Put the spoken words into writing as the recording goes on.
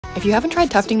If you haven't tried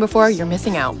tufting before, you're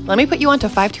missing out. Let me put you onto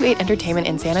 528 Entertainment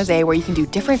in San Jose where you can do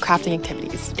different crafting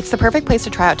activities. It's the perfect place to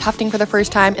try out tufting for the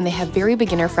first time, and they have very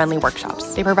beginner-friendly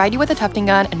workshops. They provide you with a tufting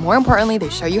gun, and more importantly, they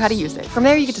show you how to use it. From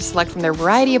there, you get to select from their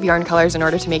variety of yarn colors in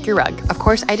order to make your rug. Of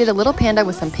course, I did a little panda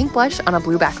with some pink blush on a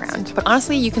blue background. But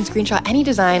honestly, you can screenshot any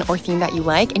design or theme that you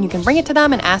like, and you can bring it to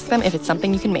them and ask them if it's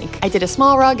something you can make. I did a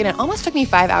small rug, and it almost took me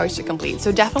 5 hours to complete,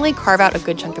 so definitely carve out a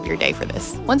good chunk of your day for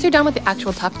this. Once you're done with the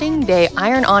actual tufting, they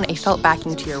iron on a felt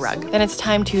backing to your rug. Then it's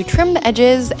time to trim the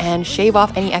edges and shave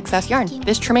off any excess yarn.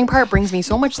 This trimming part brings me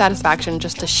so much satisfaction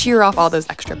just to shear off all those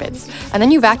extra bits. And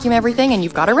then you vacuum everything and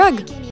you've got a rug.